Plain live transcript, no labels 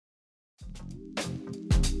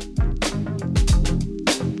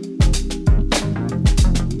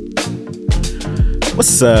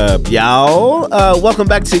What's up, y'all? Welcome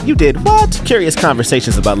back to You Did What? Curious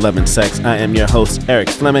Conversations about Love and Sex. I am your host, Eric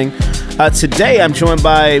Fleming. Today, I'm joined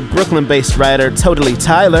by Brooklyn-based writer Totally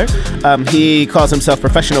Tyler. He calls himself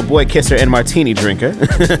professional boy kisser and martini drinker.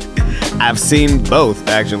 I've seen both,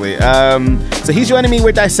 actually. So he's joining me.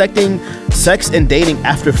 We're dissecting sex and dating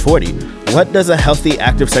after 40. What does a healthy,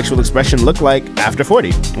 active sexual expression look like after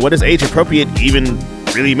 40? What does age appropriate even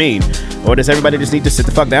really mean? Or does everybody just need to sit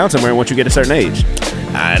the fuck down somewhere once you get a certain age?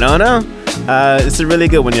 I don't know. It's a really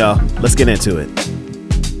good one, y'all. Let's get into it.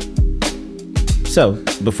 So,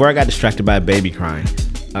 before I got distracted by a baby crying,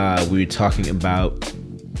 we were talking about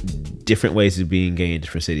different ways of being gay in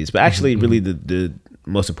different cities. But actually, really, the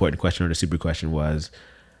most important question, or the super question, was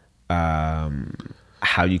how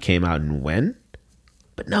you came out and when.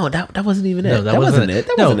 But no, that wasn't even it. No, that wasn't it.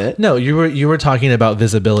 That wasn't it. No, you were talking about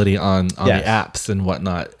visibility on Yes. the apps and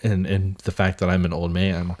whatnot, and the fact that I'm an old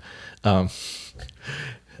man.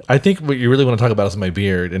 I think what you really want to talk about is my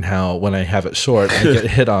beard and how when I have it short, I get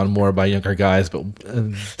hit on more by younger guys. But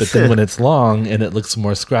then when it's long and it looks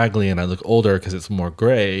more scraggly and I look older because it's more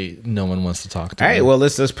gray, no one wants to talk to me. All right, well,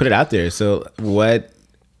 let's put it out there. So,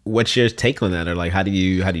 what's your take on that, or like how do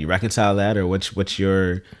you reconcile that, or what's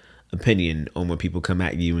your opinion on when people come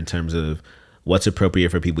at you in terms of what's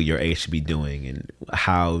appropriate for people your age to be doing and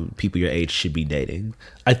how people your age should be dating?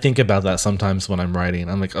 I think about that sometimes when I'm writing.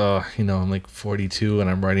 I'm like, I'm like 42 and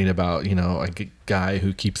I'm writing about, a guy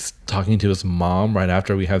who keeps talking to his mom right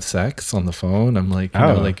after we have sex on the phone. I'm like,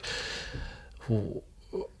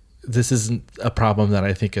 this isn't a problem that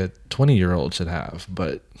I think a 20-year-old should have,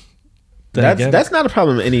 but that's not a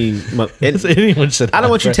problem anyone should have. I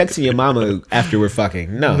don't want you texting your mama after we're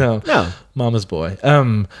fucking. No. Mama's boy.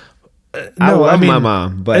 I love my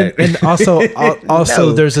mom, but and also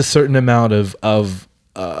No. there's a certain amount of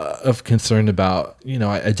concern about,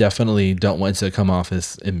 I definitely don't want to come off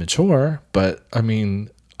as immature, but I mean,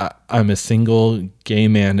 I'm a single gay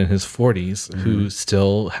man in his 40s who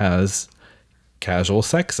still has casual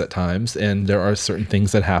sex at times, and there are certain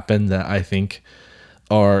things that happen that I think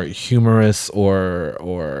are humorous or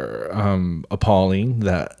appalling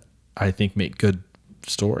that I think make good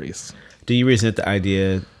stories. Do you resent the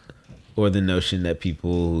idea or the notion that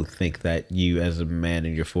people think that you as a man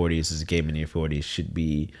in your 40s, as a gay man in your 40s, should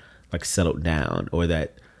be like settled down, or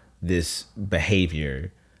that this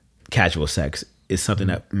behavior, casual sex, is something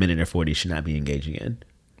that men in their 40s should not be engaging in?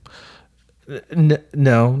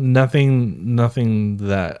 No, nothing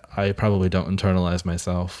that I probably don't internalize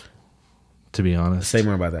myself, to be honest. Say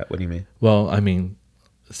more about that. What do you mean? Well, I mean,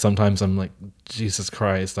 sometimes I'm like, Jesus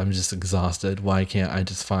Christ, I'm just exhausted. Why can't I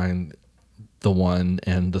just find the one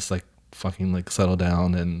and just like fucking like settle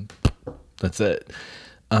down and that's it?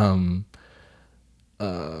 What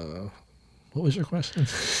was your question?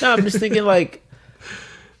 No, I'm just thinking like,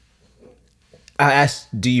 I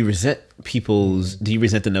asked, do you resent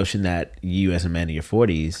the notion that you as a man in your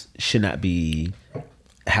 40s should not be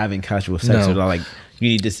having casual sex? No. Or like, you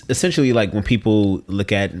need to essentially, like, when people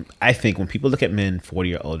look at men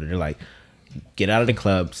 40 or older, they're like, get out of the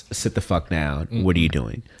clubs, sit the fuck down. Mm-hmm. What are you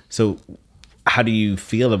doing? So how do you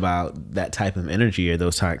feel about that type of energy or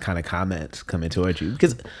those kind of comments coming towards you?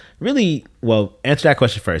 Because really, well, answer that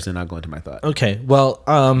question first and I'll go into my thought. Okay. Well,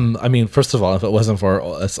 I mean, first of all, if it wasn't for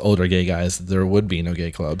us older gay guys, there would be no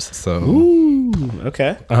gay clubs. So, ooh,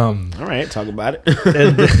 okay. All right, talk about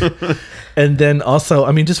it. And then also,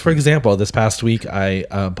 I mean, just for example, this past week, I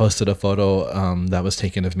posted a photo that was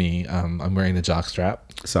taken of me. I'm wearing a jockstrap.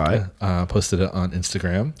 Saw it. Posted it on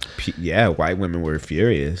Instagram. Yeah, white women were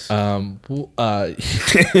furious. Not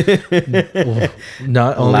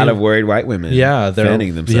a lot of worried white women. Yeah, they're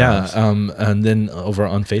fanning themselves. Yeah, and then over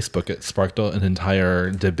on Facebook, it sparked an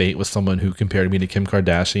entire debate with someone who compared me to Kim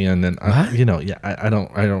Kardashian, and I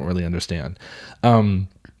don't really understand,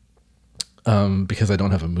 because I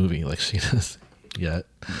don't have a movie like she does yet.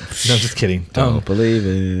 No, just kidding. Don't believe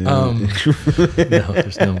it. No,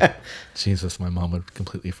 there's no. Jesus, my mom would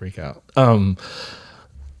completely freak out.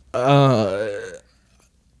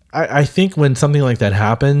 I think when something like that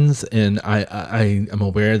happens, and I am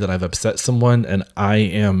aware that I've upset someone, and I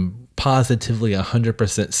am positively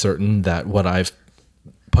 100% certain that what I've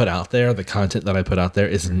put out there, the content that I put out there,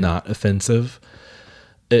 is not offensive,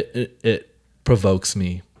 it provokes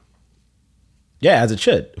me. Yeah, as it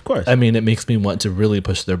should, of course. I mean, it makes me want to really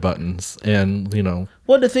push their buttons, and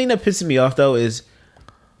Well, the thing that pisses me off though is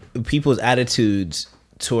people's attitudes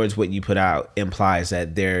towards what you put out implies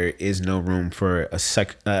that there is no room for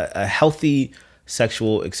a healthy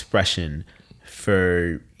sexual expression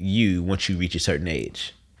for you once you reach a certain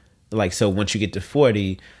age. like, so once you get to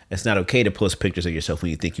 40, it's not okay to post pictures of yourself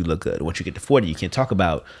when you think you look good. Once you get to 40, you can't talk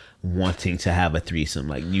about wanting to have a threesome.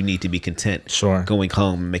 Like, you need to be content Sure. going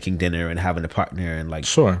home, making dinner, and having a partner, and like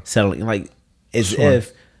Sure. settling. Like, as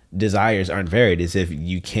if desires aren't varied, as if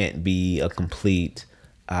you can't be a complete,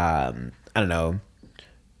 I don't know,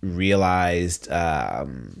 realized,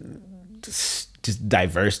 just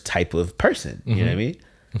diverse type of person. You know what I mean?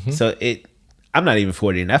 So I'm not even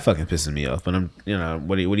 40, and that fucking pisses me off. But I'm,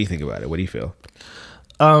 what do you think about it? What do you feel?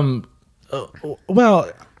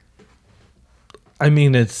 Well, I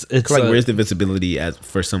mean, it's Like, where's the visibility as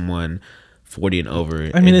for someone 40 and over?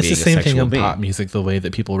 I mean, and it's the being a same thing sexual in being? pop music, the way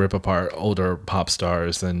that people rip apart older pop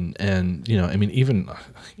stars, and I mean, even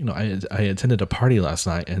I attended a party last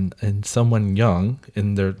night, and someone young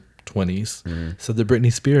in their 20s said that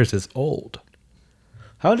Britney Spears is old.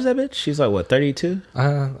 How old is that bitch? She's like, what, 32?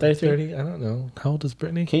 33? 30? I don't know. How old is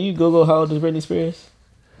Britney? Can you Google how old is Britney Spears?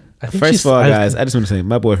 I think First she's- of all, I've- guys, I just want to say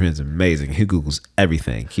my boyfriend's amazing. He Googles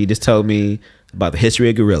everything. He just told me about the history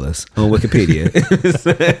of gorillas on Wikipedia.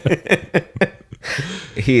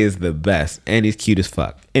 He is the best, and he's cute as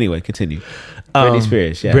fuck. Anyway, continue. Britney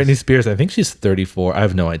Spears, yes. Britney Spears, I think she's 34. I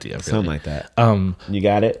have no idea. Really. Something like that. You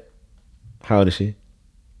got it? How old is she?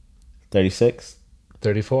 36?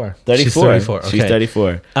 34. 34. She's 34. Okay. She's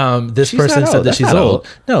 34. This She's person not said old. that That's she's not old. old.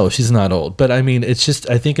 No, she's not old. But I mean, it's just,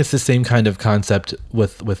 I think it's the same kind of concept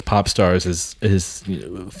with pop stars as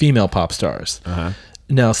female pop stars.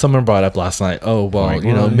 Now, someone brought up last night, oh, well,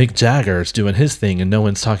 Mick Jagger's doing his thing and no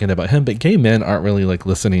one's talking about him. But gay men aren't really like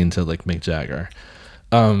listening to like Mick Jagger.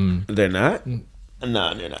 They're not?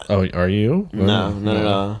 No, they're not. Oh, are you? No, not at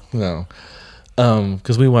all. No.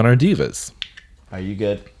 Because we want our divas. Are you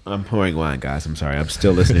good? I'm pouring wine, guys. I'm sorry. I'm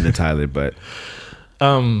still listening to Tyler, but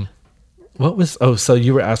What was, so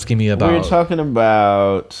you were asking me about. we were talking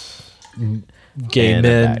about Gay And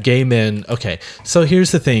men, back. gay men. Okay. So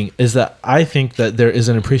here's the thing is that I think that there is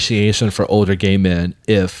an appreciation for older gay men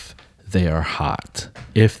if they are hot,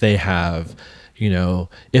 if they have,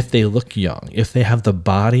 if they look young, if they have the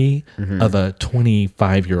body of a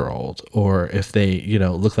 25-year-old, or if they,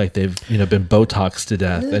 look like they've, been Botoxed to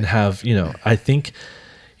death and have, I think,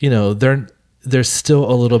 there's still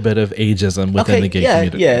a little bit of ageism within the gay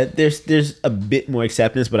community. Yeah, there's a bit more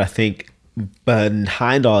acceptance, but I think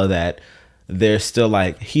behind all of that, there's still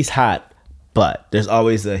like, he's hot, but there's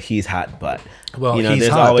always a he's hot, but. Well, he's there's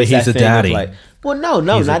hot, but he's that a thing of daddy. like, well, no,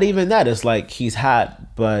 not even that. It's like, he's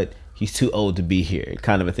hot, but he's too old to be here,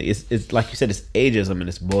 kind of a thing. It's like you said, it's ageism and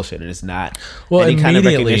it's bullshit, and it's not any kind of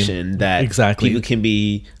immediately- recognition that exactly. people can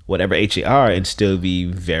be whatever age they are and still be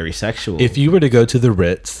very sexual. If you were to go to the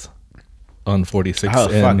Ritz on 46th Oh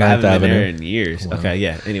fuck! and I 9th haven't been Avenue, there in years. Okay,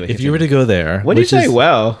 yeah. Anyway, if you were to go there, what did you say? is-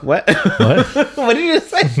 Well, what? What? What did you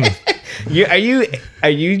say? Are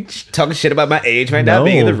you talking shit about my age right now, No.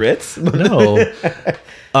 being in the Ritz? No.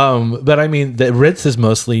 But I mean, the Ritz is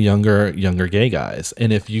mostly younger gay guys,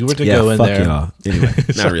 and if you were to go in fuck there, y'all. Anyway,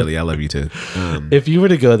 not really. I love you too. if you were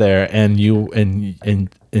to go there and you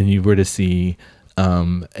were to see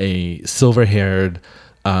a silver-haired,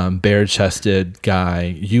 bare-chested guy,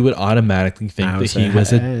 you would automatically think I would that he say, was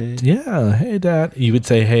 "Hey." hey dad. You would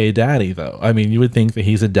say, hey daddy, though. I mean, you would think that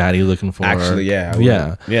he's a daddy looking for. Actually, yeah, I would.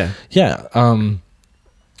 yeah.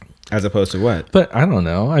 As opposed to what? But I don't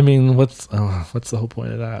know. I mean, what's the whole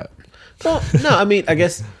point of that? Well, no. I mean, I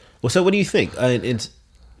guess. Well, so what do you think? It's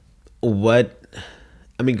what.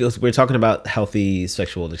 I mean, 'cause we're talking about healthy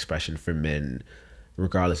sexual expression for men,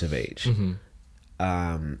 regardless of age.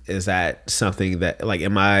 Is that something that, like,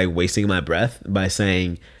 am I wasting my breath by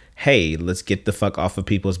saying, hey, let's get the fuck off of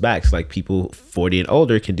people's backs? Like, people 40 and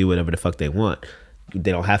older can do whatever the fuck they want.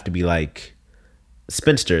 They don't have to be like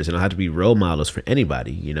spinsters. They don't have to be role models for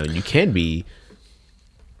anybody. You can be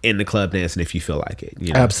in the club dancing if you feel like it.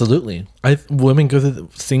 Absolutely.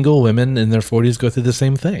 Single women in their 40s go through the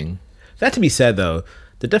same thing. That to be said, though,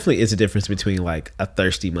 there definitely is a difference between like a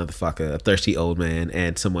thirsty motherfucker, a thirsty old man,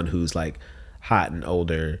 and someone who's like hot and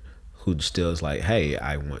older who still is like, hey,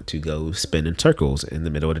 I want to go spin in circles in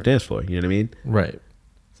the middle of the dance floor. You know what I mean? Right.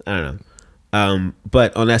 I don't know.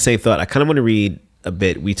 But on that same thought, I kind of want to read a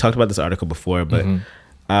bit. We talked about this article before, but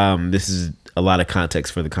this is a lot of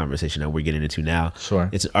context for the conversation that we're getting into now. Sure.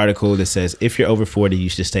 It's an article that says, if you're over 40, you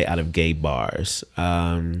should stay out of gay bars.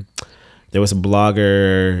 There was a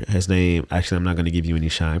blogger, his name, actually, I'm not going to give you any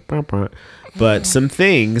shine, but some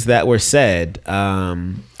things that were said.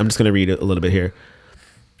 I'm just going to read a little bit here.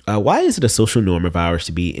 Why is it a social norm of ours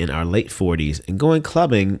to be in our late 40s and going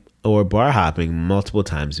clubbing or bar hopping multiple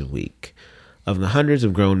times a week? Of the hundreds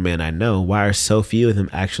of grown men I know, why are so few of them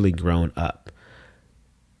actually grown up?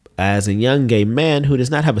 as a young gay man who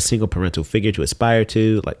does not have a single parental figure to aspire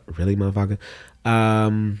to, like, really, motherfucker?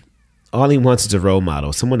 All he wants is a role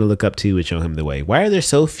model, someone to look up to and show him the way. Why are there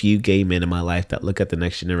so few gay men in my life that look at the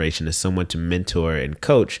next generation as someone to mentor and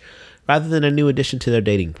coach rather than a new addition to their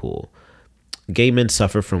dating pool? Gay men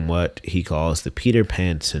suffer from what he calls the Peter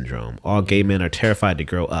Pan syndrome. All gay men are terrified to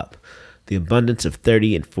grow up. The abundance of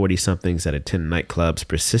 30 and 40-somethings that attend nightclubs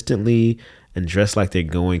persistently and dress like they're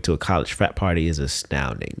going to a college frat party is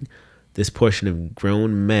astounding. This portion of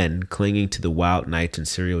grown men clinging to the wild nights and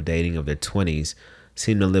serial dating of their 20s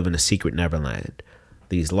seem to live in a secret neverland.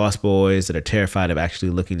 These lost boys that are terrified of actually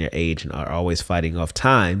looking their age and are always fighting off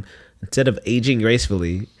time instead of aging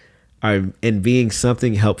gracefully and being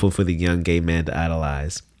something helpful for the young gay man to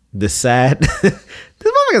idolize. The sad... this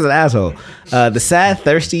motherfucker's an asshole. The sad,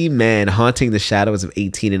 thirsty man haunting the shadows of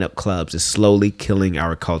 18 and up clubs is slowly killing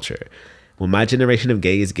our culture. When my generation of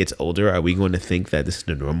gays gets older, are we going to think that this is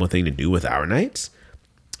the normal thing to do with our nights?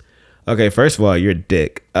 Okay, first of all, you're a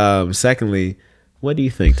dick. Secondly, what do you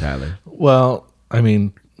think, Tyler? Well, I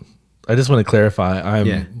mean, I just want to clarify.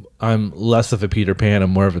 I'm less of a Peter Pan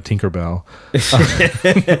and more of a Tinkerbell.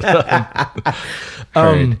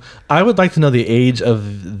 I would like to know the age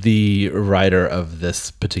of the writer of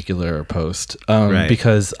this particular post,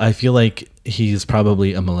 because I feel like he's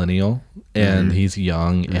probably a millennial and he's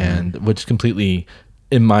young, and which completely,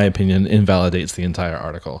 in my opinion, invalidates the entire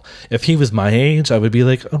article. If he was my age, I would be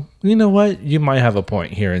like, oh, you know what? You might have a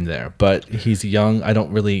point here and there, but he's young. I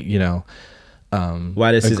don't really,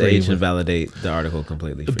 why does his age invalidate the article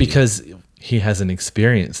completely? Because he hasn't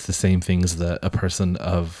experienced the same things that a person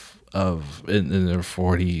in their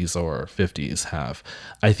 40s or 50s have.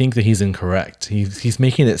 I think that he's incorrect. He's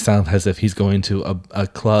making it sound as if he's going to a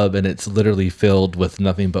club and it's literally filled with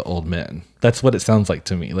nothing but old men. That's what it sounds like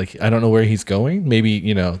to me. Like, I don't know where he's going. Maybe,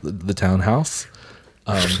 the townhouse.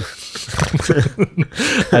 I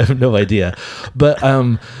have no idea. But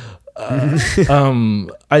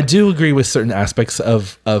I do agree with certain aspects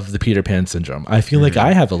of the Peter Pan syndrome. I feel like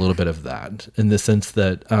I have a little bit of that in the sense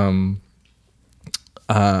that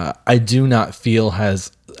I do not feel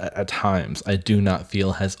at times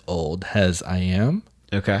as old as I am.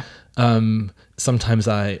 Okay. Sometimes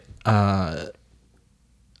I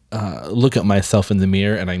look at myself in the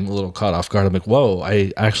mirror and I'm a little caught off guard. I'm like, whoa,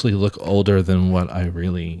 I actually look older than what I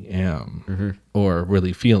really am or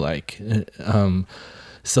really feel like.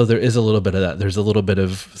 So there is a little bit of that. There's a little bit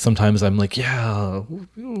of, sometimes I'm like, yeah,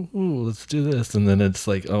 let's do this. And then it's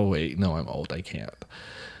like, oh wait, no, I'm old. I can't.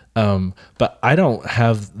 But I don't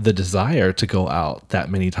have the desire to go out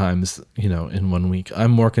that many times, in 1 week.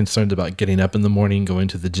 I'm more concerned about getting up in the morning, going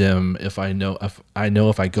to the gym. If I know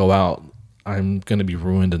if I go out, I'm going to be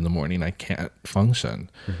ruined in the morning. I can't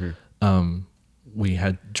function. We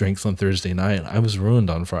had drinks on Thursday night. I was ruined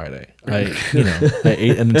on Friday. I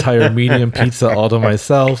ate an entire medium pizza all to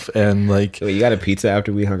myself and like. Wait, you got a pizza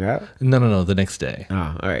after we hung out? No, the next day.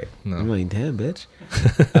 Oh, all right. No. I'm like, damn, bitch.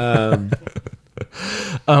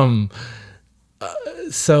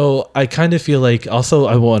 So I kind of feel like, also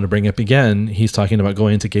I want to bring up again, he's talking about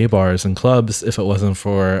going to gay bars and clubs. If it wasn't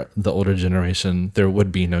for the older generation, there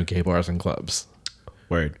would be no gay bars and clubs.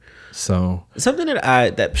 Word. So something that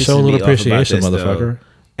pisses show a little me appreciation, off about this, motherfucker. Though,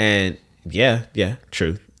 and yeah,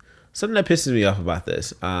 truth. Something that pisses me off about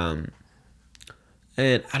this, and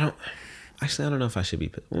I don't know if I should be.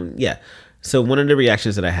 Yeah. So one of the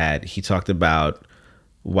reactions that I had, he talked about,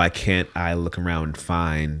 why can't I look around and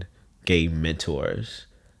find gay mentors,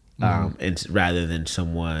 and rather than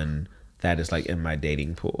someone that is like in my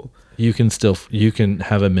dating pool. You can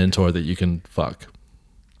have a mentor that you can fuck.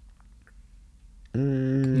 I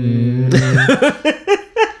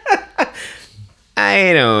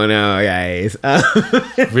don't know, guys.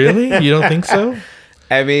 Really? You don't think so?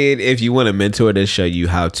 I mean, if you want a mentor to show you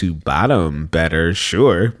how to bottom better,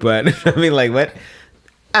 sure. But I mean, like, what?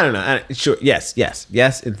 I don't know. Sure. Yes.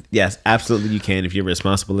 Absolutely, you can if you're a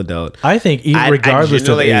responsible adult. I think, regardless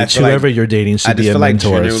of age, whoever you're dating should be a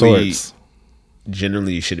mentor of sorts.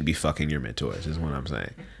 Generally, you shouldn't be fucking your mentors. Is what I'm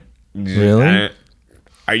saying. Really?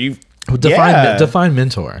 Are you? Define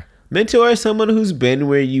mentor. Mentor is someone who's been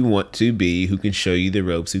where you want to be, who can show you the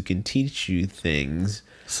ropes, who can teach you things.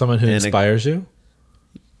 Someone who inspires you?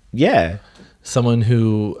 Yeah. Someone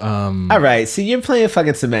who... All right. See, you're playing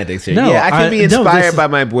fucking semantics here. No, I can be inspired by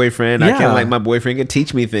my boyfriend. Yeah. I can, my boyfriend can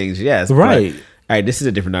teach me things. Yes. Right. All right. This is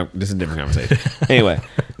a different conversation. Anyway.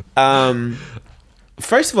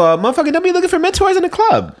 First of all, motherfucker, don't be looking for mentors in the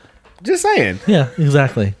club. Just saying. Yeah,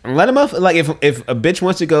 exactly. Let them up. Like, if a bitch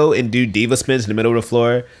wants to go and do diva spins in the middle of the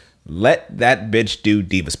floor, let that bitch do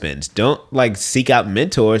diva spins. Don't like seek out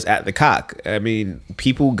mentors at the cock. I mean,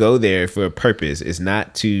 people go there for a purpose. It's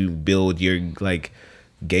not to build your like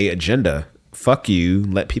gay agenda. Fuck you.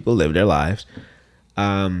 Let people live their lives.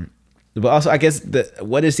 But also, I guess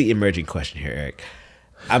what is the emerging question here, Eric?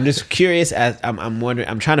 I'm just curious. As I'm wondering.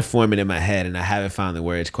 I'm trying to form it in my head, and I haven't found the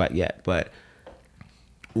words quite yet. But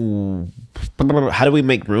how do we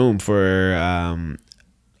make room for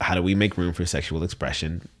sexual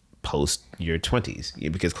expression post your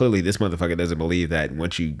 20s? Because clearly this motherfucker doesn't believe that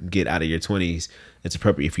once you get out of your 20s, it's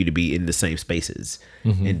appropriate for you to be in the same spaces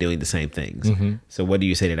and doing the same things. So what do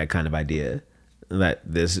you say to that kind of idea that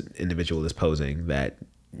this individual is posing, that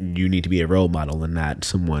you need to be a role model and not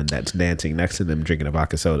someone that's dancing next to them drinking a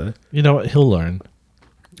vodka soda? You know what? He'll learn.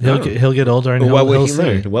 He'll get older, and what will he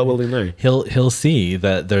learn? What will he learn? He'll see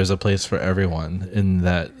that there's a place for everyone, and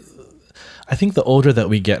that I think the older that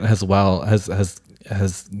we get as well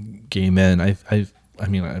as gay men, I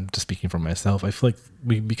mean, I'm just speaking for myself. I feel like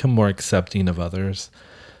we become more accepting of others.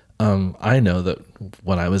 I know that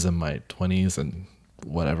when I was in my 20s and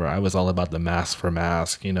whatever, I was all about the mask for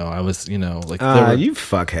mask. You know, I was, you know, like you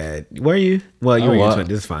fuckhead. Were you? Well, you were in your 20s.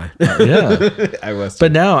 It's fine. Yeah, I was.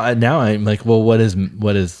 But now I'm like, well, what is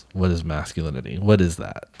masculinity? What is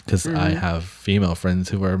that? Because I have female friends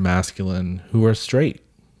who are masculine, who are straight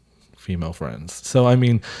female friends. So I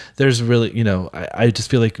mean, there's really, you know, I just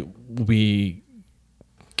feel like we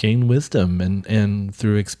gain wisdom, and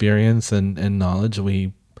through experience and knowledge,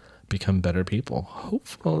 we become better people,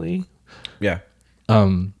 hopefully. Yeah.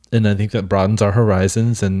 And I think that broadens our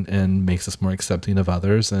horizons and makes us more accepting of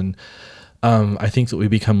others. And I think that we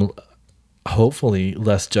become hopefully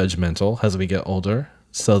less judgmental as we get older,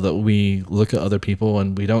 so that we look at other people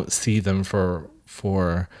and we don't see them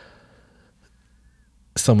for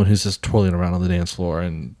someone who's just twirling around on the dance floor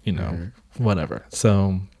and, you know, whatever.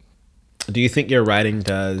 So do you think your writing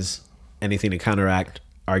does anything to counteract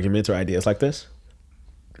arguments or ideas like this?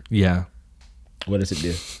 Yeah. What does it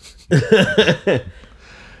do?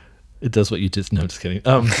 It does what you just, no, just kidding. It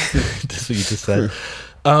does what you just said.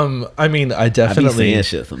 I mean, I definitely, I be saying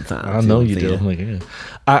shit sometimes. I know you do. I'm like, yeah.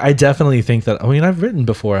 I definitely think that, I mean, I've written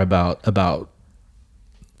before about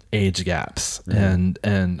age gaps, and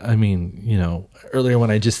I mean, you know, earlier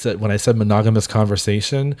when I said monogamous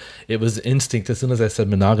conversation, it was instinct as soon as I said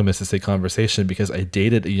monogamous to say conversation, because I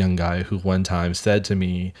dated a young guy who one time said to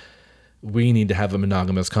me, we need to have a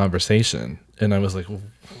monogamous conversation. And I was like,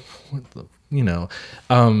 what the, you know?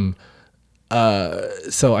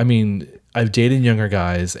 So, I mean, I've dated younger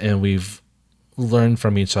guys, and we've learned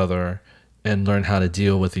from each other and learned how to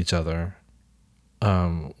deal with each other.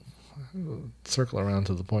 Circle around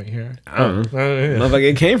to the point here. Motherfucker,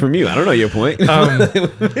 it came from you. I don't know your point.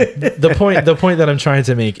 The point that I'm trying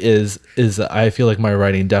to make is I feel like my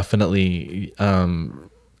writing definitely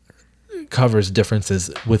covers differences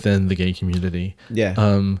within the gay community.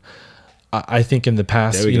 Yeah. I think in the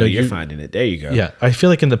past, there we go. You're finding it. There you go. Yeah. I feel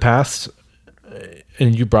like in the past,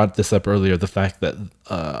 and you brought this up earlier, the fact that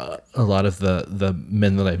a lot of the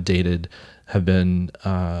men that I've dated have been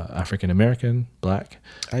African American, Black.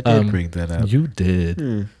 I did bring that up. You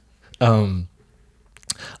did.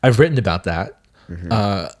 I've written about that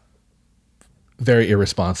very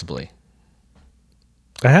irresponsibly.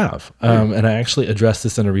 I have. And I actually addressed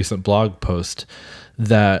this in a recent blog post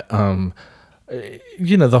that,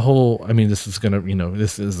 you know, the whole, I mean, this is going to, you know,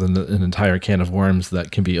 this is an entire can of worms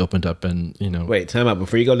that can be opened up and, you know. Wait, time out.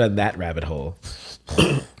 Before you go down that rabbit hole,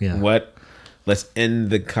 yeah. Let's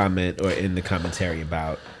end the comment or end the commentary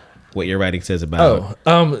about what your writing says about.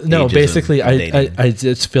 No, basically, I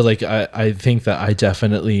just feel like I think that I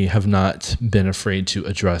definitely have not been afraid to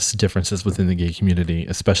address differences within the gay community,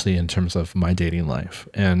 especially in terms of my dating life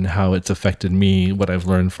and how it's affected me, what I've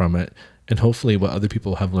learned from it, and hopefully what other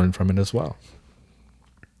people have learned from it as well.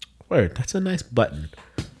 Word, that's a nice button.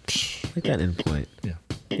 Like that endpoint. Yeah.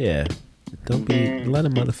 Yeah. Let a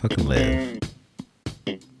motherfucker live.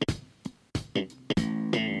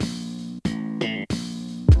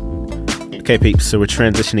 Okay, peeps, so we're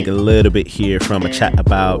transitioning a little bit here from a chat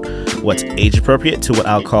about what's age appropriate to what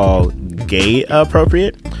I'll call gay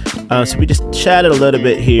appropriate. So we just chatted a little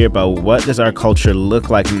bit here about what does our culture look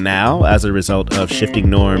like now as a result of shifting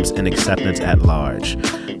norms and acceptance at large.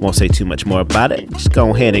 Won't say too much more about it. Just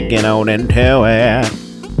go ahead and get on into it.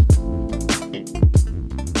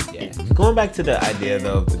 Yeah. Going back to the idea,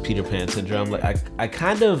 though, of the Peter Pan syndrome, like I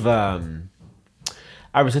kind of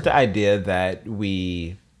I resent the idea that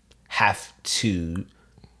we have to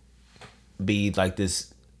be like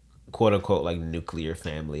this quote unquote like nuclear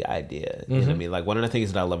family idea. You know what I mean? Like one of the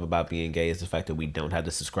things that I love about being gay is the fact that we don't have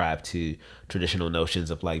to subscribe to traditional notions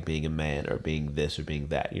of like being a man or being this or being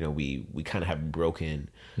that. You know, we kind of have broken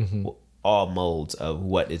all molds of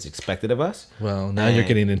what is expected of us. Well, now you're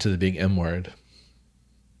getting into the big M word.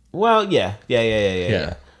 Well, yeah.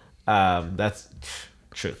 That's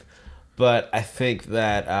truth. But I think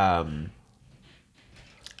that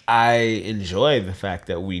I enjoy the fact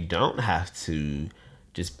that we don't have to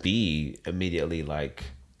just be immediately like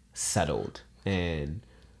settled. And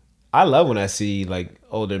I love when I see like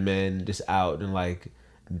older men just out and like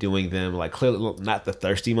doing them, like clearly not the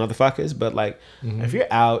thirsty motherfuckers, but like if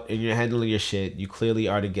you're out and you're handling your shit, you clearly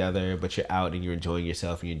are together, but you're out and you're enjoying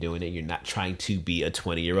yourself and you're doing it, you're not trying to be a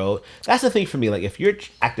 20-year-old. That's the thing for me. Like if you're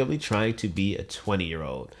actively trying to be a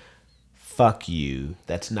 20-year-old, fuck you.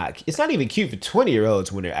 It's not even cute for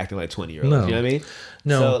 20-year-olds when they're acting like 20-year-olds. No. You know what I mean?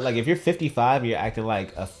 No. So like if you're 55 and you're acting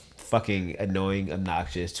like a fucking annoying,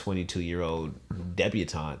 obnoxious 22-year-old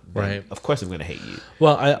debutante, right? Of course I'm gonna hate you.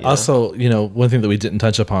 Well, I also, one thing that we didn't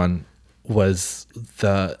touch upon was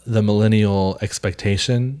the millennial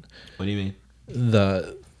expectation. What do you mean?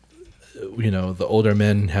 The older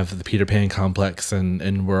men have the Peter Pan complex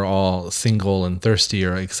and we're all single and thirsty,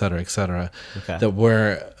 or et cetera, et cetera. Okay. That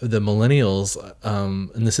where the millennials,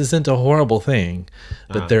 and this isn't a horrible thing,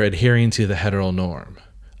 but they're adhering to the hetero norm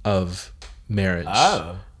of marriage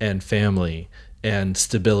and family and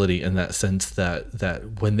stability, in that sense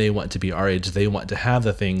that when they want to be our age, they want to have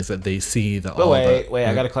the things that they see. I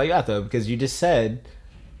gotta call you out though, because you just said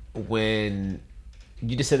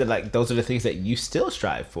that like those are the things that you still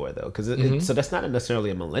strive for though, because so that's not necessarily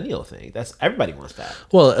a millennial thing. That's everybody wants that.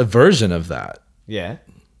 Well, a version of that. Yeah.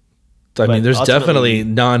 I mean, there's definitely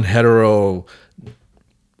non-hetero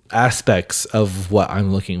aspects of what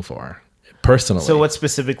I'm looking for personally. So what's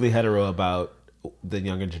specifically hetero about the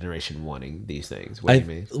younger generation wanting these things? What do you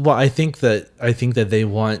mean? Well, I think that they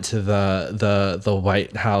want the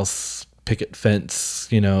White House picket fence,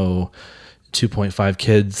 2.5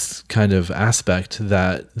 kids kind of aspect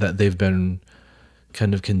that they've been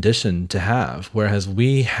kind of conditioned to have, whereas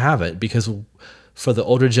we haven't, because for the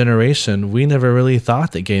older generation, we never really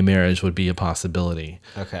thought that gay marriage would be a possibility.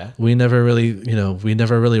 Okay. We never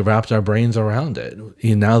really wrapped our brains around it.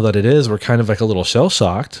 Now that it is, we're kind of like a little shell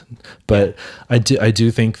shocked, but I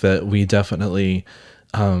do think that we definitely,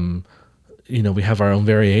 we have our own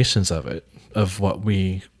variations of it, of what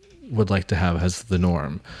we would like to have as the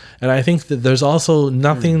norm. And I think that there's also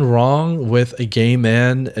nothing wrong with a gay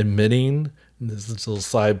man admitting, this is a little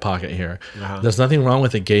side pocket here, there's nothing wrong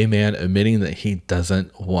with a gay man admitting that he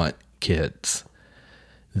doesn't want kids.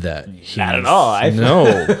 That he's, not at all.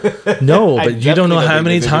 No, but you don't know how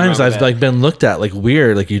many times I've like been looked at like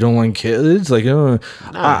weird, like you don't want kids, like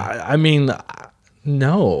I mean,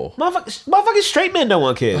 no. Motherfucking straight men don't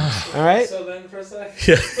want kids. All right. So then for a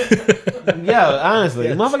second. Yeah, honestly,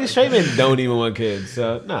 motherfucking straight men don't even want kids.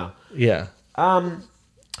 So no. Yeah. I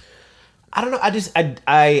don't know.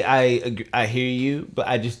 I agree, I hear you, but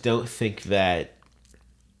I just don't think that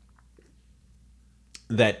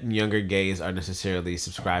younger gays are necessarily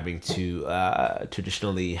subscribing to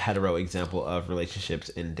traditionally hetero example of relationships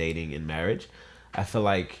in dating and marriage. I feel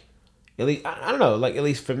like, at least, I don't know, like at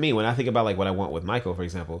least for me, when I think about like what I want with Michael, for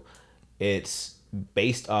example, it's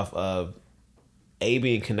based off of A,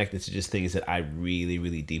 being connected to just things that I really,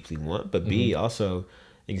 really deeply want, but B, also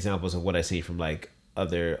examples of what I see from like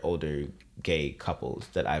other older gay couples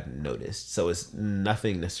that I've noticed. So it's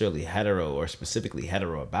nothing necessarily hetero or specifically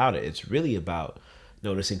hetero about it. It's really about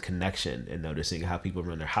noticing connection and noticing how people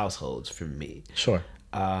run their households for me. Sure.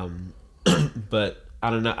 But I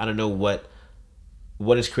don't know what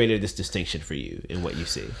has created this distinction for you in what you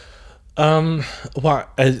see. Well,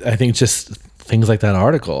 I think just things like that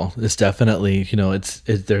article is definitely,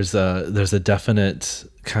 there's a definite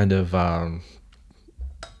kind of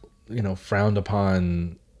frowned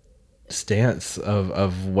upon stance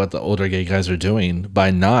of what the older gay guys are doing by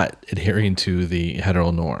not adhering to the hetero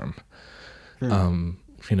norm. Again,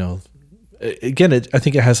 I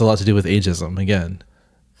think it has a lot to do with ageism. Again,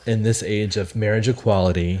 in this age of marriage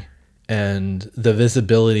equality and the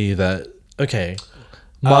visibility that,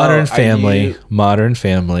 modern family.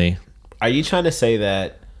 Are you trying to say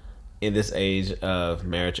that in this age of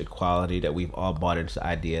marriage equality that we've all bought into the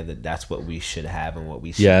idea that that's what we should have and what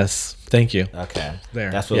we should? Yes, thank you. Okay, there.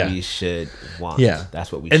 That's what we should want. Yeah,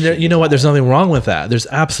 that's what we. And should you know what? There's nothing wrong with that. There's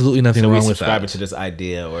absolutely nothing wrong with that. Subscribing to this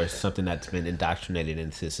idea or something that's been indoctrinated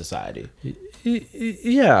into society.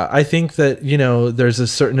 Yeah, I think that, there's a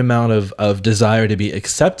certain amount of desire to be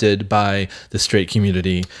accepted by the straight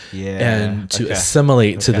community and to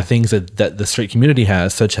assimilate to the things that the straight community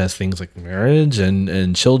has, such as things like marriage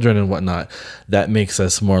and children and whatnot, that makes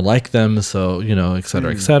us more like them. So, et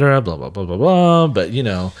cetera, blah, blah, blah, blah, blah. But,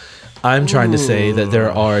 I'm trying to say that there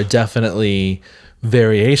are definitely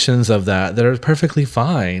variations of that are perfectly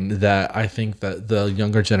fine, that I think that the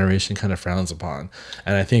younger generation kind of frowns upon.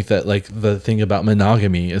 And I think that like the thing about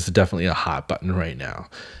monogamy is definitely a hot button right now.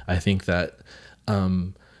 I think that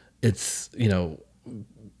it's,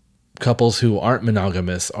 couples who aren't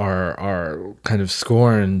monogamous are kind of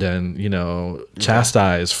scorned and,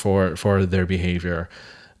 chastised for their behavior.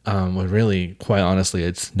 When really, quite honestly,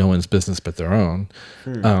 it's no one's business but their own.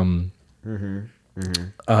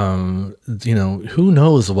 Who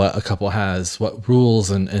knows what a couple has, what rules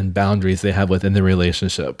and boundaries they have within the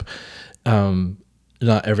relationship.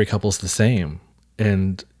 Not every couple's the same.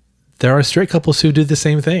 And there are straight couples who do the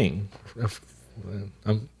same thing.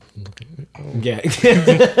 Yeah.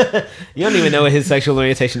 You don't even know what his sexual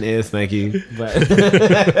orientation is, thank you. But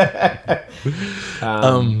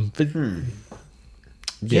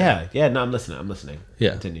Yeah, no, I'm listening.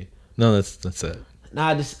 Yeah. Continue. No, that's it. No,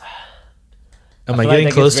 I just... Am I getting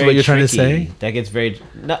close to what you're trying to say? That gets very...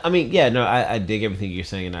 No, I mean, yeah, no, I dig everything you're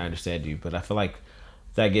saying and I understand you, but I feel like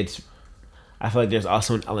that gets... I feel like there's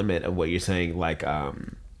also an element of what you're saying, like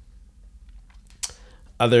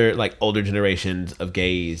other like older generations of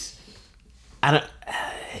gays. I don't...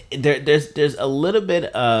 There's a little bit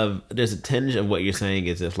of... There's a tinge of what you're saying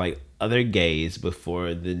is if like other gays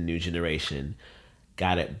before the new generation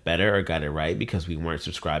got it better or got it right because we weren't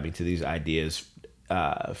subscribing to these ideas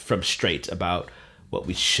from straight about what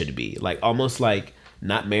we should be. Like almost like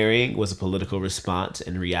not marrying was a political response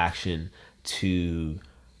and reaction to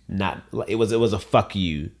not... It was a fuck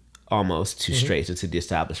you almost to straight to the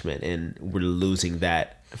establishment, and we're losing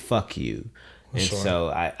that fuck you. And so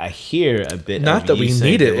I hear a bit not of that we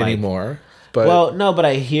need it like, anymore. But well, no, but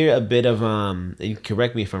I hear a bit of and you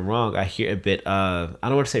correct me if I'm wrong, I hear a bit of, I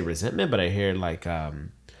don't want to say resentment, but I hear like a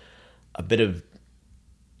bit of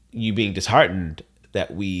you being disheartened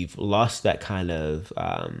that we've lost that kind of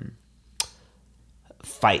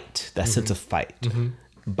fight, that sense of fight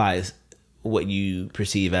by what you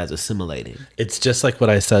perceive as assimilating. It's just like what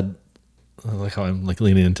I said, like how I'm like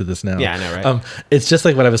leaning into this now. Yeah, I know, right? It's just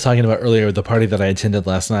like what I was talking about earlier with the party that I attended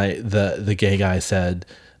last night. The gay guy said,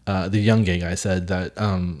 the young gay guy said that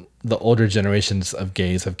the older generations of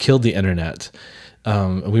gays have killed the internet.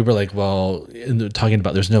 We were like, well, talking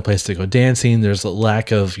about there's no place to go dancing. There's a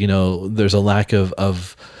lack of,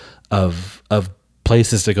 of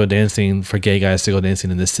places to go dancing for gay guys to go dancing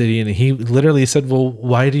in the city. And he literally said, well,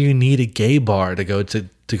 why do you need a gay bar to go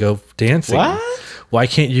dancing? What? Why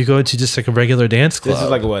can't you go to just like a regular dance club? This is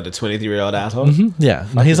like what, the 23-year-old asshole? Mm-hmm. Yeah.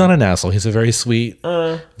 No, he's not an asshole. He's a very sweet,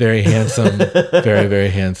 very handsome, very, very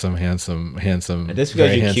handsome. And just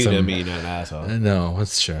because you're cute doesn't mean you're not an asshole. No,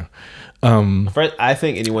 that's true. First, I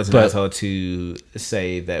think anyone's an asshole to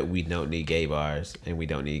say that we don't need gay bars and we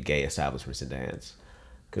don't need gay establishments to dance.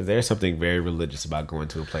 Because there's something very religious about going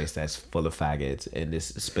to a place that's full of faggots and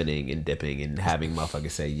just spinning and dipping and having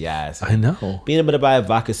motherfuckers say yes. I know. Being able to buy a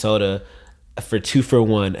vodka soda for 2 for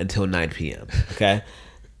 $1 until 9 p.m. Okay?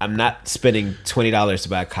 I'm not spending $20 to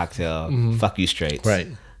buy a cocktail. Fuck you straight. Right.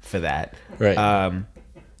 For that. Right.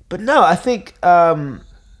 But no, I think... man,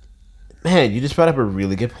 you just brought up a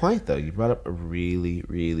really good point, though. You brought up a really,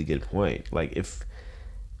 really good point. Like, if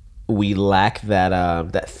we lack that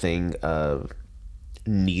that thing of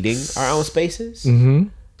needing our own spaces,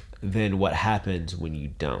 then what happens when you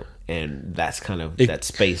don't? And that's kind of that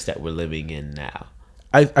space that we're living in now.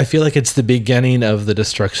 I feel like it's the beginning of the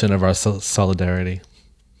destruction of our solidarity.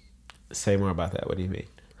 Say more about that. What do you mean?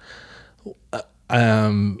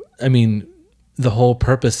 I mean, the whole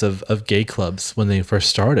purpose of gay clubs when they first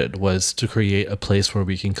started was to create a place where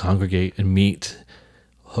we can congregate and meet,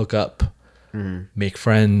 hook up, make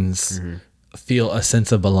friends, feel a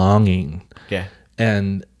sense of belonging. Yeah.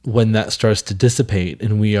 And when that starts to dissipate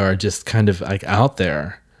and we are just kind of like out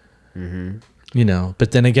there,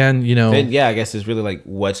 but then again, then I guess it's really like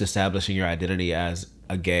what's establishing your identity as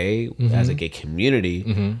a gay, as a gay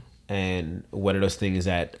community, and what are those things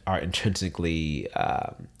that are intrinsically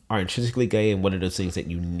gay, and what are those things that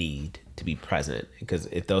you need to be present? Because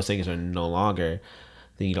if those things are no longer,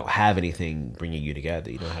 then you don't have anything bringing you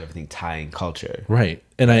together. You don't have anything tying culture. Right.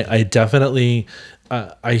 And I definitely,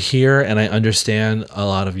 I hear and I understand a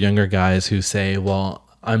lot of younger guys who say, well,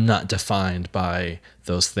 I'm not defined by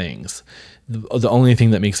those things. the only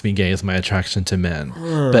thing that makes me gay is my attraction to men.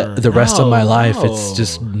 But the rest of my life, it's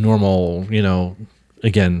just normal,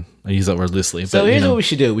 again, I use that word loosely. So but, here's what we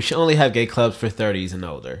should do. We should only have gay clubs for 30s and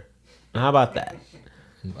older. How about that?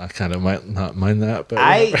 I kind of might not mind that,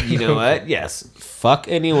 but you know what? Yes. Fuck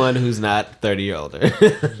anyone who's not 30 or older.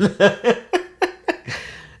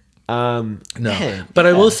 No. Man, but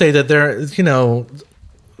I will say that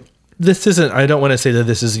this isn't, I don't want to say that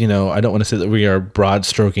this is, I don't want to say that we are broad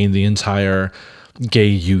stroking the entire gay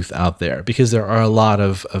youth out there, because there are a lot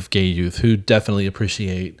of gay youth who definitely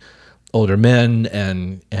appreciate older men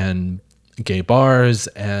and gay bars,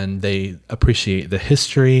 and they appreciate the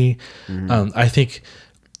history. I think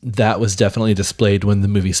that was definitely displayed when the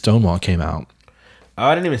movie Stonewall came out. Oh,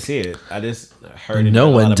 I didn't even see it. I just heard a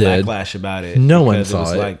one lot of did. backlash about it. No one because saw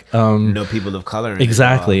was it. Like no people of color. In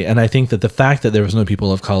Exactly. it And I think that the fact that there was no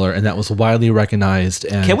people of color and that was widely recognized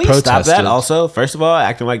and Can we protested, stop that also? First of all,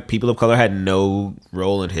 acting like people of color had no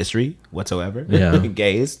role in history whatsoever. Yeah.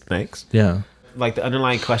 Gays, thanks. Yeah. Like the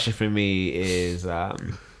underlying question for me is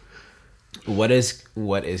what is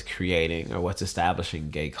creating or what's establishing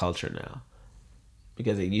gay culture now?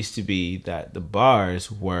 Because it used to be that the bars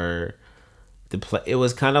were it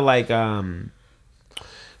was kind of like I don't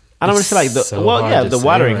want to say like the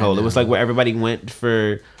watering hole. It was like where everybody went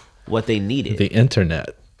for what they needed. The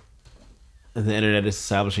internet. And the internet is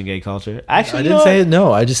establishing gay culture. Actually, I didn't say it.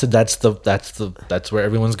 No, I just said that's where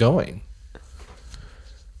everyone's going.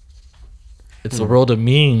 It's the world of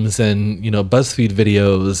memes and BuzzFeed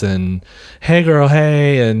videos and hey girl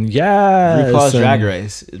hey and yeah. RuPaul's Drag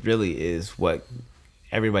Race. It really is what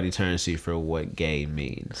everybody turns to for what gay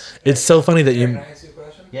means. It's so funny that Can I ask you a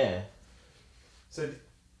question? Yeah. So,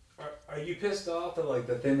 are you pissed off that like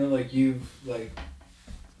the thing that like you've like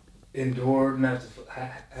endured and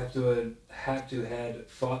have to had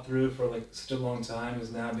fought through for like such a long time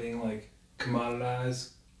is now being like commoditized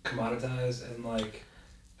and like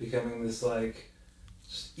becoming this like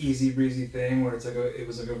just easy breezy thing where it's like it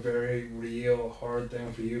was like a very real hard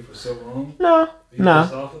thing for you for so long? No. Are you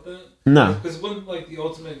pissed off with it? No. Because wouldn't like the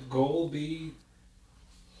ultimate goal be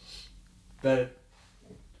that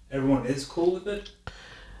everyone is cool with it?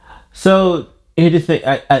 So here's the thing,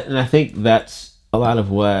 I think that's a lot of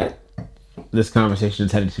what this conversation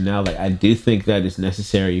is headed to now. Like, I do think that it's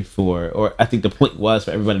necessary or I think the point was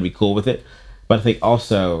for everybody to be cool with it, but I think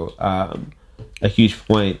also a huge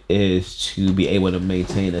point is to be able to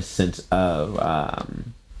maintain a sense of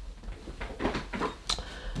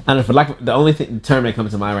I don't know, for like the only term that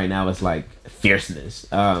comes to mind right now is like fierceness,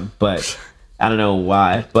 but I don't know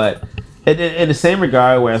why. But in the same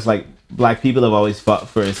regard, where it's like Black people have always fought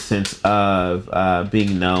for a sense of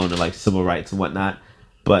being known and like civil rights and whatnot,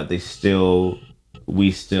 but we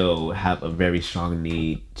still have a very strong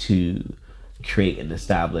need to create and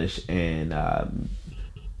establish and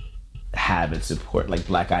have and support like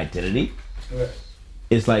Black identity. Right.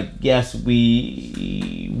 It's like, yes,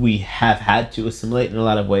 we have had to assimilate in a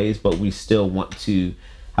lot of ways, but we still want to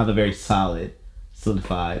have a very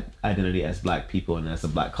solidified identity as Black people and as a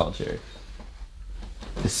Black culture,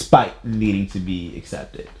 despite needing to be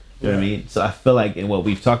accepted. You know what I mean? So I feel like in what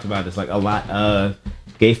we've talked about is like a lot of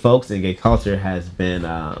gay folks and gay culture has been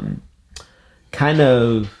kind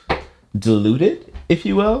of diluted, if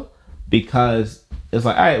you will, because it's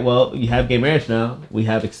like, all right, well, you have gay marriage now, we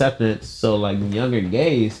have acceptance, so like younger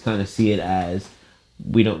gays kind of see it as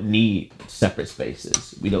we don't need separate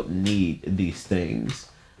spaces, we don't need these things,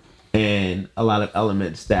 and a lot of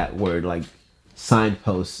elements that were like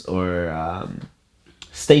signposts or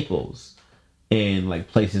staples in like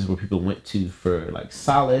places where people went to for like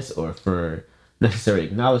solace or for necessary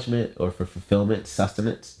acknowledgement or for fulfillment,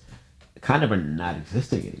 sustenance, kind of are not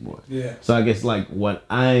existing anymore. Yeah. So I guess like what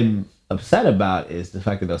I'm upset about is the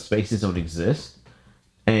fact that those spaces don't exist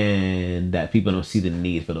and that people don't see the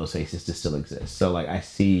need for those spaces to still exist. So like I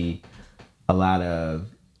see a lot of,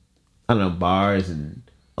 I don't know, bars and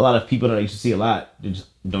a lot of people that I used to see a lot, they just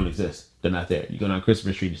don't exist. They're not there. You go down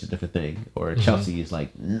Christopher Street, it's a different thing. Or Chelsea is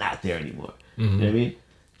like not there anymore. You know what I mean?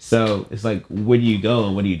 So it's like, where do you go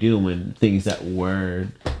and what do you do when things that were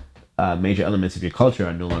major elements of your culture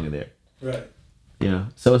are no longer there? Right. You know,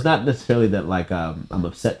 so it's not necessarily that like I'm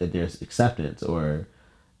upset that there's acceptance or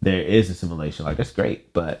there is assimilation. Like that's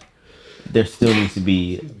great, but there still needs to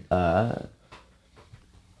be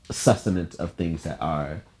sustenance of things that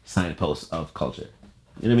are signposts of culture.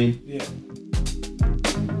 You know what I mean? Yeah.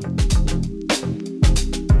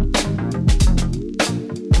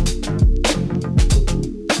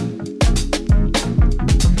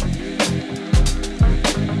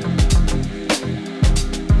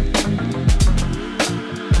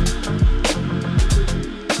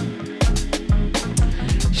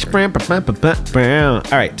 All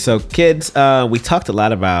right, so kids, we talked a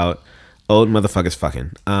lot about old motherfuckers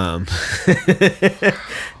fucking.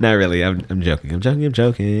 Not really. I'm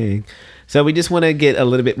joking. So we just want to get a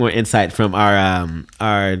little bit more insight from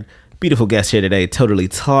our beautiful guest here today, Totally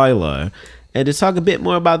Tyler, and to talk a bit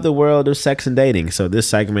more about the world of sex and dating. So this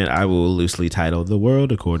segment I will loosely title "The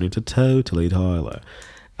World According to Totally Tyler."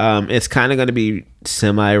 It's kind of going to be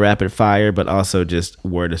semi-rapid fire, but also just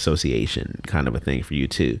word association kind of a thing for you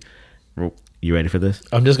too. You ready for this?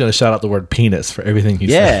 I'm just going to shout out the word penis for everything you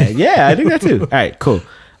say. Yeah, I think that too. All right, cool.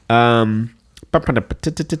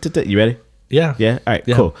 You ready? Yeah. Yeah? All right,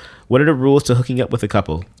 cool. What are the rules to hooking up with a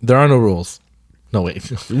couple? There are no rules. No, wait.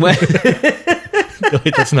 What?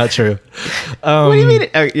 Wait, that's not true. What do you mean?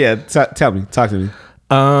 Yeah, tell me. Talk to me.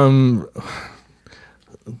 No,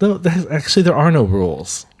 actually, there are no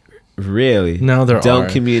rules. Really? No, there Don't are.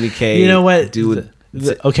 communicate. You know what? Do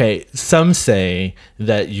Okay, some say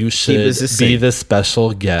that you should be the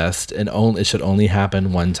special guest and it should only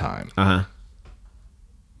happen one time.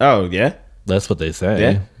 Oh, yeah? That's what they say.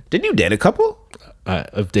 Yeah. Didn't you date a couple?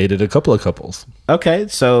 I've dated a couple of couples. Okay,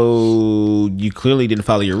 so you clearly didn't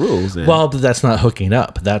follow your rules then. Well, but that's not hooking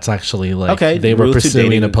up. That's actually like they rules were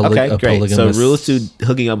pursuing a great. polygamous. So rules to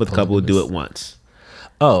hooking up with a couple, do it once.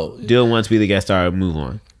 Oh. Do it once, be the guest star, move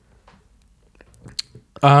on.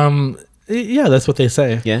 Yeah, that's what they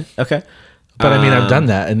say. Yeah, okay. But I mean, I've done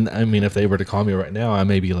that. And I mean, if they were to call me right now, I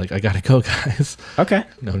may be like, I got to go, guys. Okay.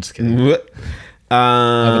 No, I'm just kidding. I'm going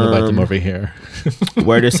to invite them over here.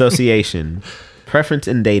 Word association. Preference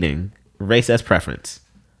in dating. Race as preference.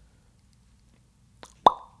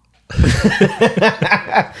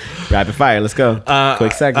 Rapid fire. Let's go.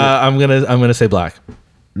 Quick segment. I'm gonna say black.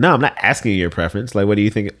 No, I'm not asking you your preference. Like, what do you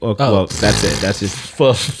think? Well, that's it. That's just.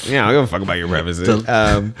 Well, yeah, I don't give a fuck about your preferences.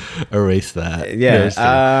 Erase that. Yeah.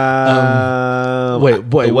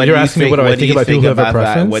 Wait. You're asking me what do I think about people who have a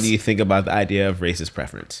preference? What do you think about the idea of racist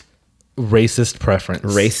preference? Racist preference.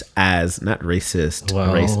 Race as, not racist.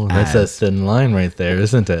 Well, race that's as. a thin line right there,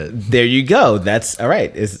 isn't it? There you go. That's all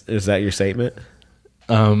right. Is that your statement?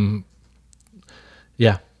 Yeah.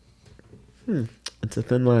 It's a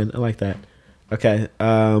thin line. I like that. Okay.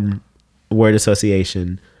 Word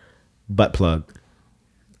association. Butt plug.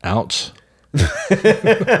 Ouch.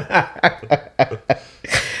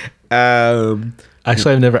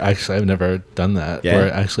 Actually, I've never done that. Yeah. Or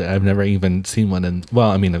actually, I've never even seen one in.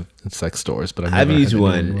 Well, I mean, in sex stores, but I've used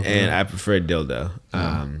one, and I prefer dildo.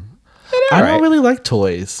 I don't really like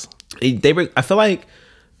toys. I feel like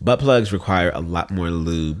butt plugs require a lot more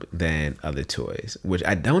lube than other toys, which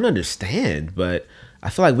I don't understand. But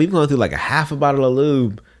I feel like we've gone through like a half a bottle of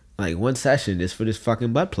lube, like one session, just for this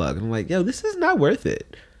fucking butt plug. And I'm like, yo, this is not worth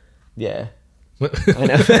it. Yeah. I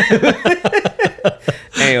know.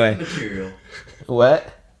 Anyway. Material.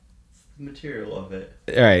 What? The material of it.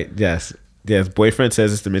 All right. Yes. Boyfriend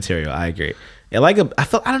says it's the material. I agree. I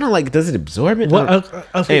don't know. Like, does it absorb it? Okay,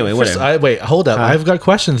 anyway, whatever. Wait, hold up. I've got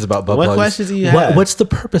questions about butt plugs. What questions do you have? What's the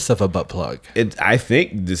purpose of a butt plug? I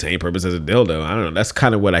think the same purpose as a dildo. I don't know. That's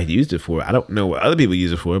kind of what I used it for. I don't know what other people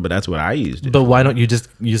use it for, but that's what I used it. But why don't you just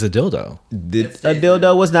use a dildo? A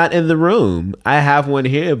dildo was not in the room. I have one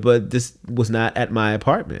here, but this was not at my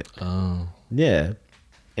apartment. Oh. Yeah.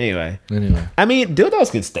 Anyway. I mean,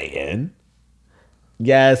 dildos can stay in.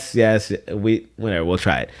 Yes. Whatever. We'll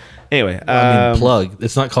try it. Anyway. I mean, plug.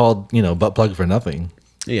 It's not called, butt plug for nothing.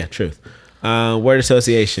 Yeah, truth. Word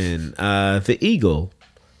association. The Eagle.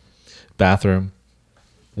 Bathroom.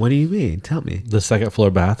 What do you mean? Tell me. The second floor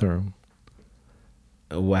bathroom.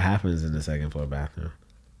 What happens in the second floor bathroom?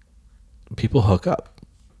 People hook up.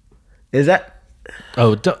 Is that...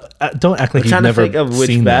 Oh, don't act like you've never seen that.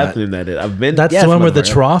 Which bathroom that is. I've been. That's the one where the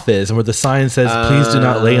trough is, and where the sign says, "Please do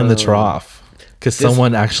not lay in the trough," because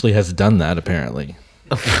someone actually has done that apparently.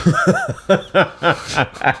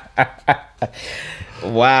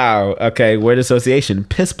 Wow. Okay. Word association.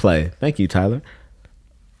 Piss play. Thank you, Tyler.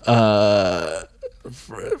 For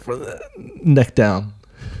the neck down.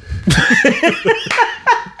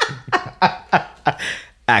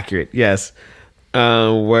 Accurate. Yes.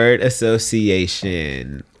 Word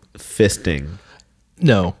association. Fisting.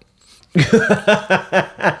 No.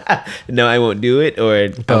 No, I won't do it, or I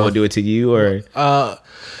won't do it to you, or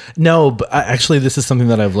no. But actually, this is something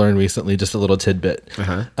that I've learned recently. Just a little tidbit.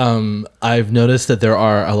 I've noticed that there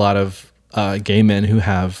are a lot of gay men who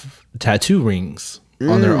have tattoo rings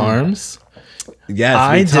on their arms.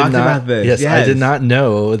 Yes, we talked about this. Yes, I did not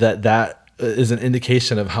know that is an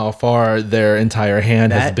indication of how far their entire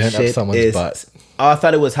hand has been up someone's butt. Oh, I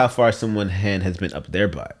thought it was how far someone's hand has been up their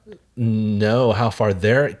butt. know how far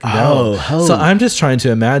they're Oh. So I'm just trying to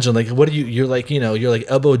imagine, like, what do you're like, you're like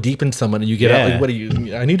elbow deep in someone and you get out, Yeah. like, what do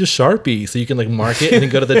you, I need a Sharpie so you can like mark it and then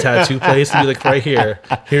go to the tattoo place and be like, right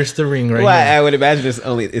here's the ring right Well, here. I would imagine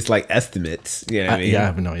it's like estimates. You know what I mean? Yeah, I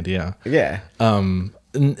have no idea. Yeah. No,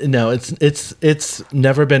 it's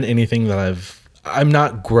never been anything that I'm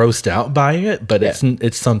not grossed out by it, but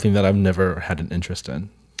it's something that I've never had an interest in.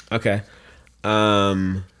 Okay.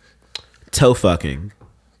 Toe fucking.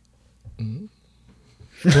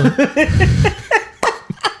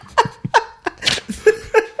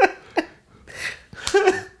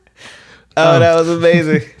 Oh, that was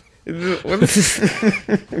amazing. You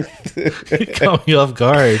caught me off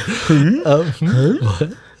guard.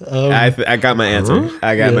 What? I got my answer.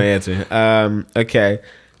 I got my answer. Okay.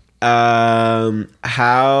 How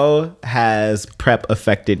has prep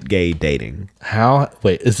affected gay dating?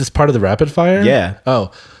 Wait, is this part of the rapid fire? Yeah.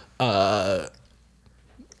 Oh,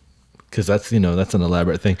 because that's an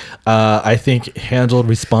elaborate thing. I think handled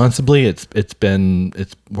responsibly, it's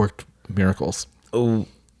worked miracles. Oh,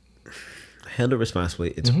 handled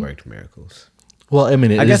responsibly, it's worked miracles. Well, I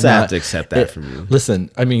mean, I guess I have to accept that from you.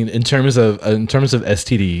 Listen, I mean, in terms of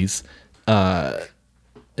STDs,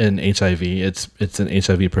 and HIV, it's an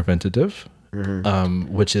HIV preventative,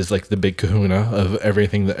 which is like the big kahuna of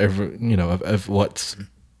everything that of what's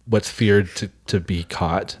feared to be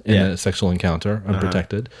caught in a sexual encounter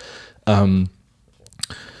unprotected.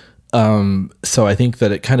 So I think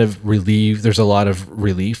that it kind of there's a lot of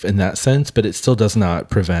relief in that sense, but it still does not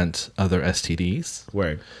prevent other STDs.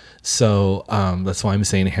 Word. So that's why I'm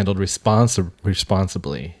saying handled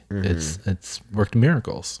responsibly. It's worked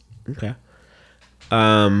miracles. Okay.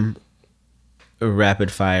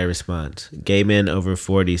 Rapid fire response. Gay men over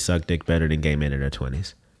 40 suck dick better than gay men in their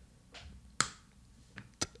 20s.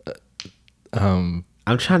 I'm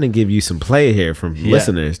trying to give you some play here from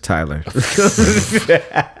listeners, Tyler.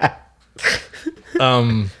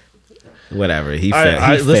 Whatever. He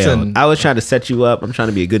failed. Listen. I was trying to set you up. I'm trying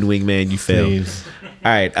to be a good wingman. You failed. Please.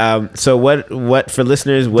 All right. So what for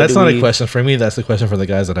listeners? That's not a question for me. That's a question for the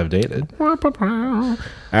guys that I've dated. All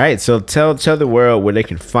right. So tell the world where they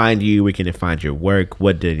can find you. Where can they find your work?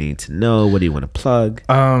 What do they need to know? What do you want to plug?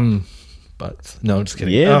 Butts. No, I'm just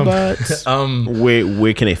kidding. Yeah, butts.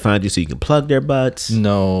 Where can they find you so you can plug their butts?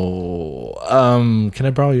 No. Can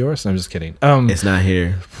I borrow yours? I'm just kidding. It's not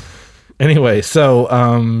here. Anyway, so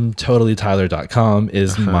totallytyler.com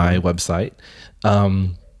is my website.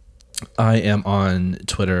 I am on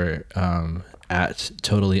Twitter at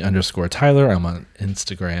 @totally_Tyler. I'm on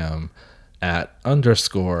Instagram at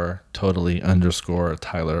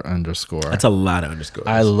 _totally_Tyler_. That's a lot of underscores.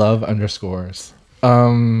 I love underscores.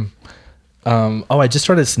 I just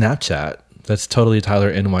started Snapchat. That's Totally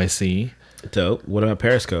Tyler NYC. Dope. What about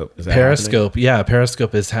Periscope? Is that Periscope, yeah,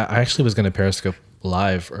 Periscope is. I actually was going to Periscope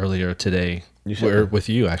live earlier today. With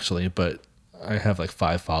you actually, but I have like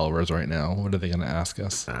 5 followers right now. What are they going to ask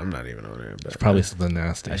us? I'm not even on there. But Probably something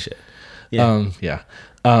nasty. I should. Yeah.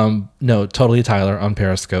 No, Totally Tyler on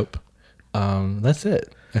Periscope. That's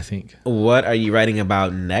it, I think. What are you writing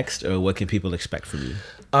about next, or what can people expect from you?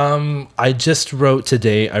 I just wrote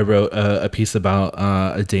today. I wrote a piece about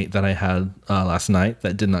a date that I had last night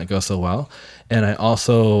that did not go so well, and I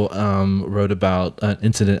also wrote about an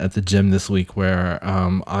incident at the gym this week where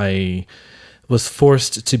I was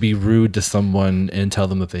forced to be rude to someone and tell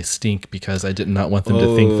them that they stink because I did not want them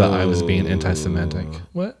to think that I was being anti-Semitic.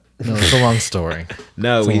 What? No, it's a long story.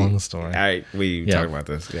 No, it's a long story. All right, we talk about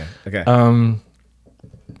this. Yeah. Okay.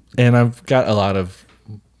 And I've got a lot of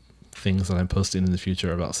things that I'm posting in the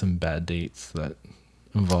future about some bad dates that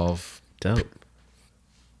involve Dope.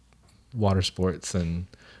 water sports and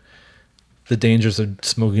the dangers of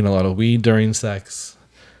smoking a lot of weed during sex.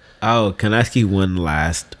 Oh, can I ask you one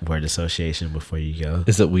last word association before you go?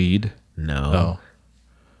 Is it weed? No. Oh.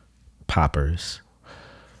 Poppers.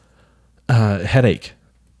 Headache.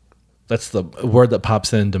 That's the word that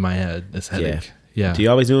pops into my head. Is headache. Yeah. Do you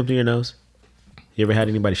always do them through your nose? You ever had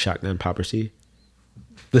anybody shotgun poppers to you?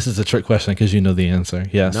 This is a trick question because you know the answer.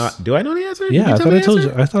 Yes. No, do I know the answer? Yeah, I thought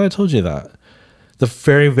I told you that. The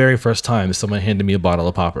very, very first time someone handed me a bottle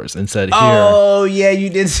of poppers and said, "Here, oh yeah,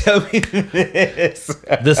 you did tell me this.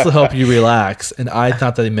 This will help you relax." And I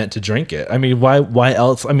thought that they meant to drink it. I mean, why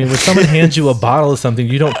else? I mean, when someone hands you a bottle of something,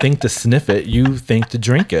 you don't think to sniff it, you think to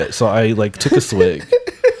drink it. So I took a swig.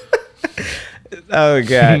 Oh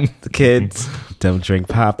god, kids, don't drink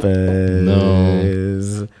poppers.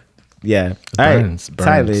 No. Yeah. Burns.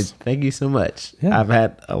 Tyler, thank you so much. Yeah. I've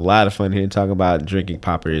had a lot of fun here talking about drinking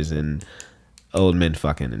poppers and old men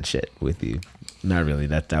fucking and shit with you. Not really.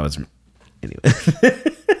 That was anyway.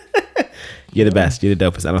 You're the best. You're the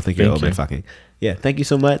dopest. I don't think you're Thank old man you. fucking. Yeah, thank you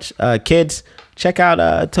so much. Kids, check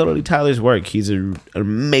out Totally Tyler's work. He's an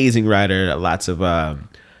amazing writer. Lots of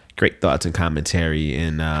great thoughts and commentary.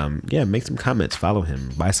 And yeah, make some comments. Follow him.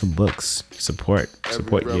 Buy some books. Support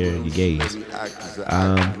your gays.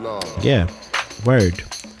 Yeah, word.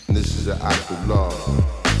 This is an act of love.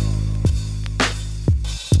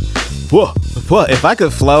 Whoa, if I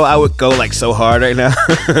could flow, I would go like so hard right now.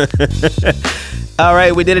 All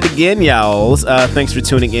right, we did it again, y'all. Thanks for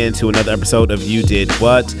tuning in to another episode of You Did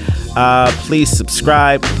What. Please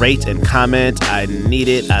subscribe, rate, and comment. I need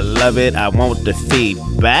it. I love it. I want the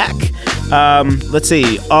feedback. Let's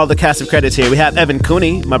see. All the cast of credits here. We have Evan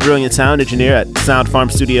Cooney, my brilliant sound engineer at Sound Farm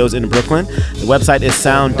Studios in Brooklyn. The website is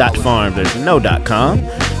sound.farm. There's no .com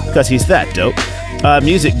because he's that dope.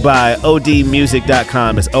 Music by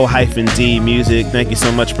odmusic.com. It's O-D music. Thank you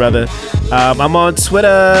so much, brother. I'm on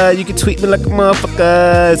Twitter. You can tweet me like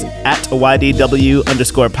motherfuckers at YDW_podcast.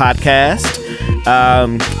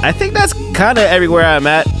 I think that's kind of everywhere I'm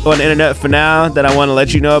at on the internet for now that I want to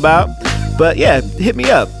let you know about. But yeah, hit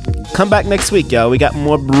me up. Come back next week, y'all. We got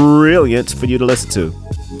more brilliance for you to listen to.